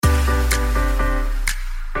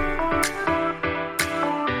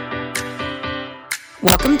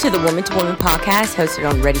Welcome to the Woman to Woman podcast hosted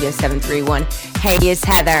on Radio 731. Hey, it's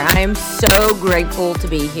Heather. I am so grateful to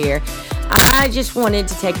be here. I just wanted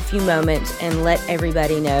to take a few moments and let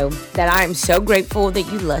everybody know that I am so grateful that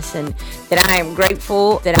you listen, that I am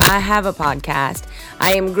grateful that I have a podcast.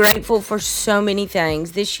 I am grateful for so many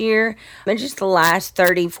things this year. And just the last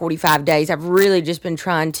 30, 45 days, I've really just been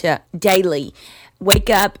trying to daily wake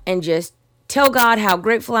up and just tell God how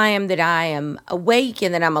grateful I am that I am awake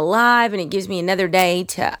and that I'm alive, and it gives me another day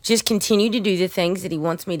to just continue to do the things that He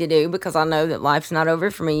wants me to do, because I know that life's not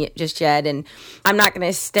over for me just yet, and I'm not going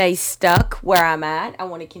to stay stuck where I'm at. I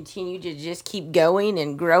want to continue to just keep going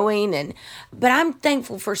and growing, but I'm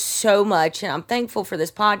thankful for so much, and I'm thankful for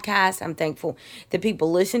this podcast. I'm thankful that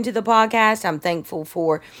people listen to the podcast. I'm thankful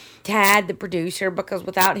for Tad, the producer, because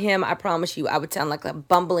without him, I promise you, I would sound like a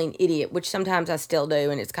bumbling idiot, which sometimes I still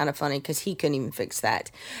do, and it's kind of funny because he couldn't even fix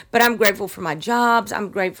that. But I'm grateful for my jobs. I'm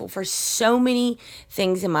grateful for so many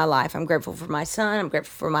things in my life. I'm grateful for my son. I'm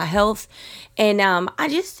grateful for my health. And I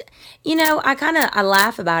just, I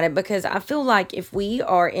laugh about it because I feel like if we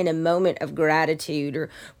are in a moment of gratitude, or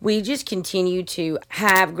we just continue to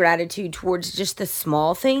have gratitude towards just the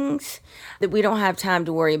small things, that we don't have time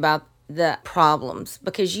to worry about the problems,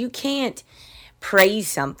 because you can't praise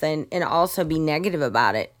something and also be negative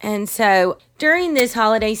about it. And so during this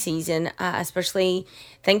holiday season, especially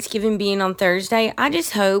Thanksgiving being on Thursday, I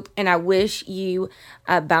just hope and I wish you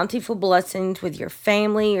bountiful blessings with your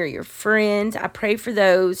family or your friends. I pray for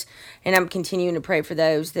those, and I'm continuing to pray for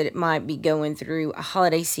those that it might be going through a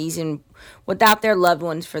holiday season without their loved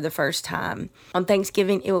ones for the first time. On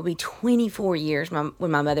Thanksgiving, it will be 24 years when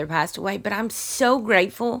my mother passed away, but I'm so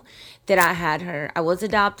grateful that I had her. I was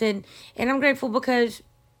adopted, and I'm grateful because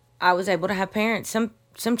I was able to have parents.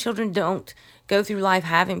 Some children don't go through life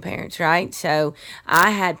having parents, right? So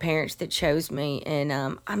I had parents that chose me,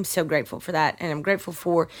 and I'm so grateful for that. And I'm grateful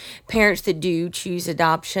for parents that do choose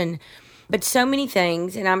adoption, but so many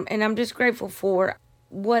things. And I'm just grateful for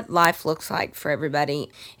what life looks like for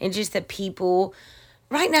everybody, and just that people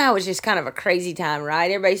right now is just kind of a crazy time,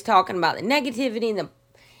 right? Everybody's talking about the negativity and the,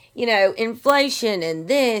 inflation and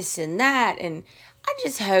this and that. And I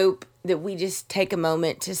just hope that we just take a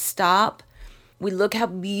moment to stop. We look how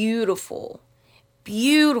beautiful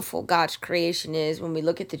God's creation is when we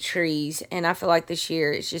look at the trees. And I feel like this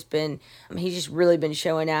year it's just been, He's just really been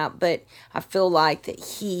showing out. But I feel like that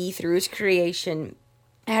He, through His creation,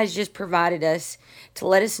 has just provided us to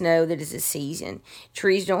let us know that it's a season.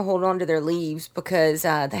 Trees don't hold on to their leaves because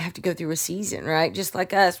they have to go through a season, right? Just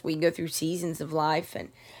like us, we go through seasons of life. And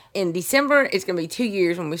in December, it's going to be 2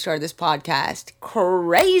 years when we started this podcast.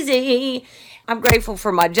 Crazy! I'm grateful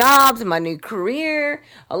for my jobs and my new career,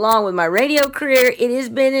 along with my radio career. It has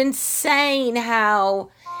been insane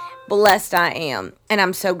how blessed I am, and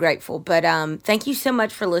I'm so grateful. But thank you so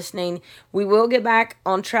much for listening. We will get back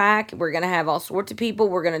on track. We're going to have all sorts of people.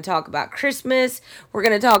 We're going to talk about Christmas. We're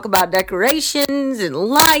going to talk about decorations and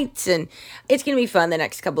lights, and it's going to be fun the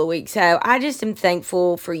next couple of weeks. So I just am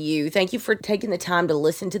thankful for you. Thank you for taking the time to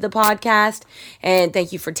listen to the podcast, and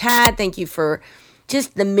thank you for Tad. Thank you for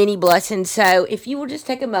just the many blessings. So if you will just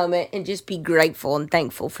take a moment and just be grateful and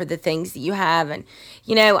thankful for the things that you have. And,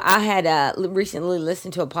 I had recently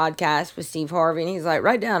listened to a podcast with Steve Harvey, and he's like,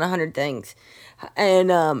 write down 100 things. And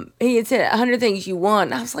he had said 100 things you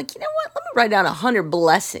want. And I was like, you know what? Let me write down 100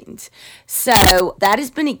 blessings. So that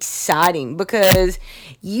has been exciting because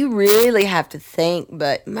you really have to think.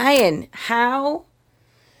 But man,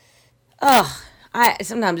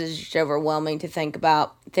 sometimes it's just overwhelming to think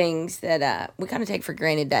about things that we kind of take for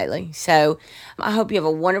granted daily. So I hope you have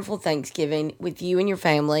a wonderful Thanksgiving with you and your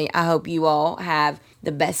family. I hope you all have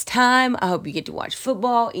the best time. I hope you get to watch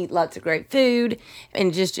football, eat lots of great food,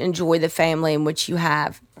 and just enjoy the family in which you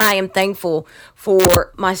have. I am thankful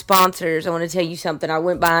for my sponsors. I want to tell you something. I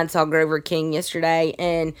went by and saw Grover King yesterday,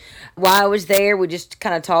 and while I was there, we just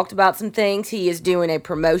kind of talked about some things. He is doing a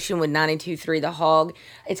promotion with 92.3 The Hog.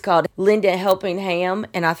 It's called Linda Helping Ham,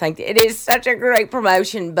 and I think it is such a great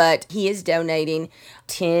promotion, but he is donating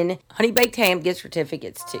 10 Honey Baked Ham gift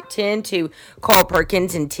certificates, 10 to Carl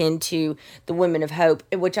Perkins and 10 to the Women of Hope,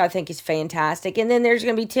 which I think is fantastic. And then there's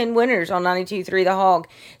going to be 10 winners on 92.3 The Hog,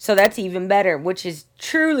 so that's even better, which is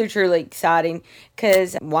truly, truly exciting,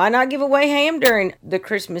 because why not give away ham during the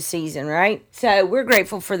Christmas season, right? So we're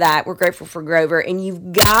grateful for that. We're grateful for Grover, and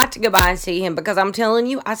you've got to go by and see him, because I'm telling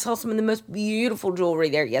you, I saw some of the most beautiful jewelry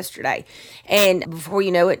there yesterday, and before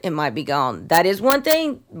you know it, it might be gone. That is one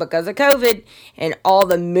thing, because of COVID and all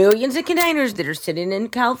the millions of containers that are sitting in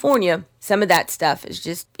California. some of that stuff is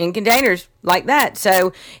just in containers like that.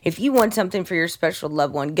 So if you want something for your special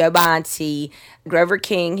loved one, go by and see Grover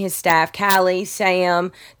King, his staff, Callie,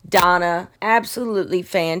 Sam, Donna. Absolutely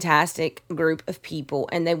fantastic group of people,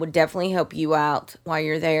 and they would definitely help you out while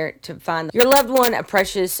you're there to find your loved one a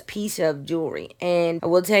precious piece of jewelry. And I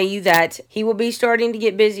will tell you that he will be starting to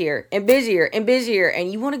get busier and busier and busier,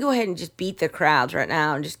 and you want to go ahead and just beat the crowds right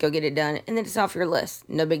now and just go get it done, and then it's off your list.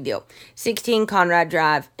 No big deal. 16 Conrad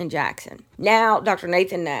Drive in Jackson. Now, Dr.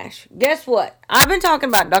 Nathan Nash. Guess what? I've been talking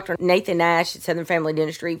about Dr. Nathan Nash at Southern Family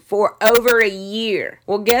Dentistry for over a year.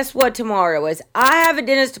 Well, guess what tomorrow is? I have a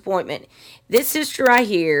dentist appointment. This sister right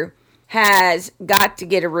here has got to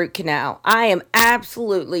get a root canal. I am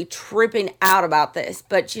absolutely tripping out about this.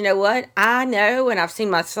 But you know what? I know, and I've seen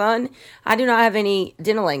my son, I do not have any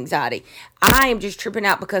dental anxiety. I am just tripping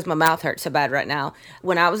out because my mouth hurts so bad right now.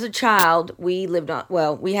 When I was a child, we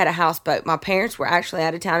had a houseboat. My parents were actually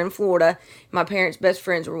out of town in Florida. My parents' best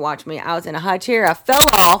friends were watching me. I was in a high chair. I fell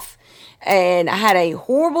off, and I had a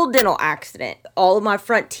horrible dental accident. All of my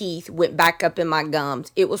front teeth went back up in my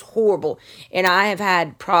gums. It was horrible. And I have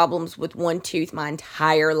had problems with one tooth my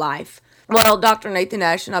entire life. Well, Dr. Nathan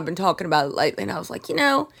Nash and I've been talking about it lately, and I was like,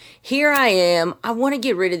 here I am. I want to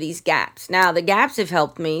get rid of these gaps. Now, the gaps have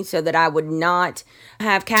helped me so that I would not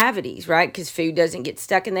have cavities, right? Because food doesn't get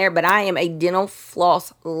stuck in there, but I am a dental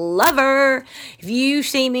floss lover. If you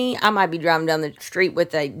see me, I might be driving down the street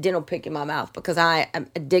with a dental pick in my mouth because I am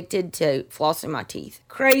addicted to flossing my teeth.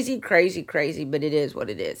 Crazy, crazy, crazy, but it is what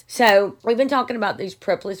it is. So, we've been talking about these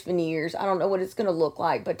prepless veneers. I don't know what it's going to look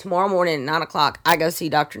like, but tomorrow morning at 9 o'clock, I go see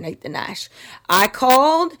Dr. Nathan Nash. I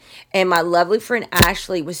called, and my lovely friend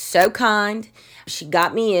Ashley was so kind. She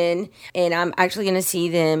got me in, and I'm actually going to see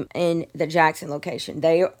them in the Jackson location.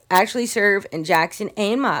 They actually serve in Jackson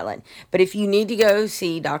and Milan. But if you need to go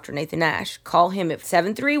see Dr. Nathan Nash, call him at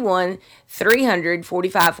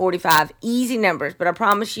 731-300-4545. Easy numbers, but I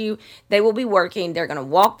promise you they will be working. They're going to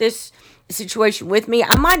walk this situation with me.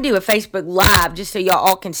 I might do a Facebook Live just so y'all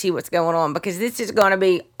all can see what's going on because this is going to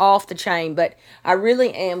be off the chain, but I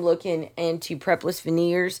really am looking into prepless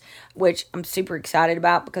veneers, which I'm super excited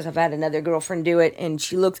about because I've had another girlfriend do it and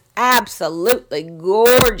she looks absolutely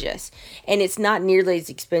gorgeous, and it's not nearly as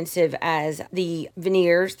expensive as the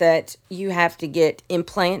veneers that you have to get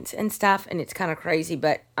implants and stuff, and it's kind of crazy,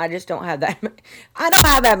 but I just don't have that. I don't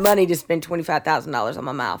have that money to spend $25,000 on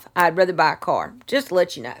my mouth. I'd rather buy a car, just to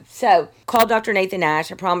let you know. So call Dr. Nathan Nash.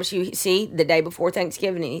 I promise you, see, the day before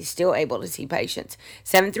Thanksgiving, and he's still able to see patients.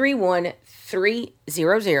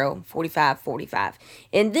 731-300-4545.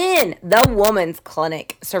 And then the Woman's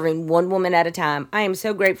Clinic, serving one woman at a time. I am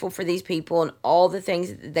so grateful for these people and all the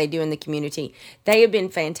things that they do in the community. They have been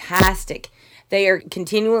fantastic. They are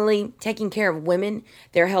continually taking care of women,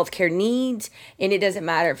 their healthcare needs, and it doesn't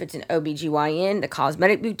matter if it's an OBGYN, the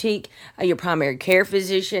cosmetic boutique, your primary care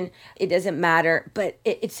physician, it doesn't matter. But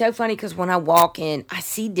it's so funny because when I walk in, I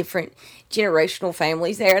see different generational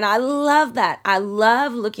families there, and I love that. I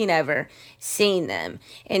love looking over, seeing them,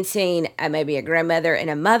 and seeing maybe a grandmother and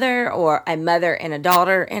a mother, or a mother and a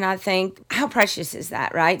daughter, and I think, how precious is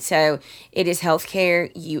that, right? So it is healthcare.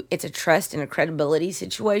 It's a trust and a credibility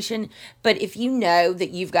situation, but if you know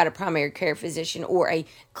that you've got a primary care physician or a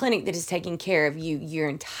clinic that is taking care of you your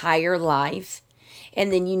entire life,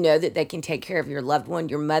 and then you know that they can take care of your loved one,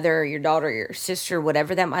 your mother, or your daughter, or your sister,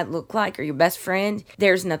 whatever that might look like, or your best friend,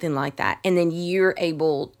 there's nothing like that. And then you're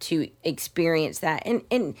able to experience that.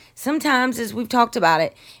 And sometimes, as we've talked about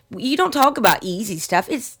it, you don't talk about easy stuff.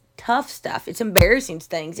 It's tough stuff. It's embarrassing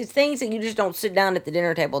things. It's things that you just don't sit down at the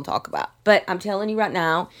dinner table and talk about. But I'm telling you right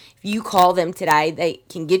now, if you call them today, they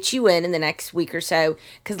can get you in the next week or so.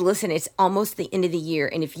 Because listen, it's almost the end of the year.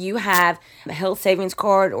 And if you have a health savings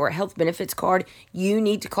card or a health benefits card, you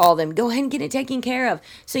need to call them. Go ahead and get it taken care of.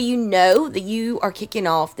 So you know that you are kicking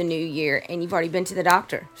off the new year and you've already been to the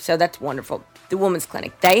doctor. So that's wonderful. The Women's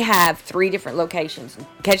Clinic. They have 3 different locations.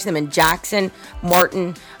 Catch them in Jackson,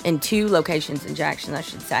 Martin, and 2 locations in Jackson, I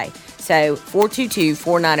should say. So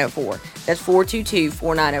 422-4904. That's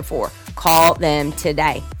 422-4904. Call them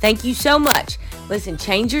today. Thank you so much. Listen,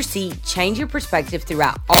 change your seat, change your perspective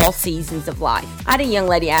throughout all seasons of life. I had a young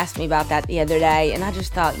lady ask me about that the other day, and I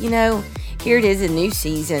just thought, here it is, a new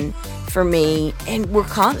season for me, and we're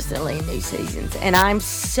constantly in new seasons. And I'm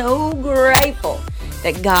so grateful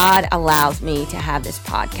that God allows me to have this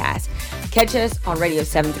podcast. Catch us on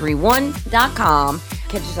radio731.com.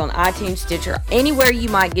 Catch us on iTunes, Stitcher, anywhere you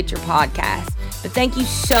might get your podcast. But thank you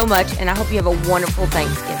so much, and I hope you have a wonderful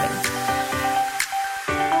Thanksgiving.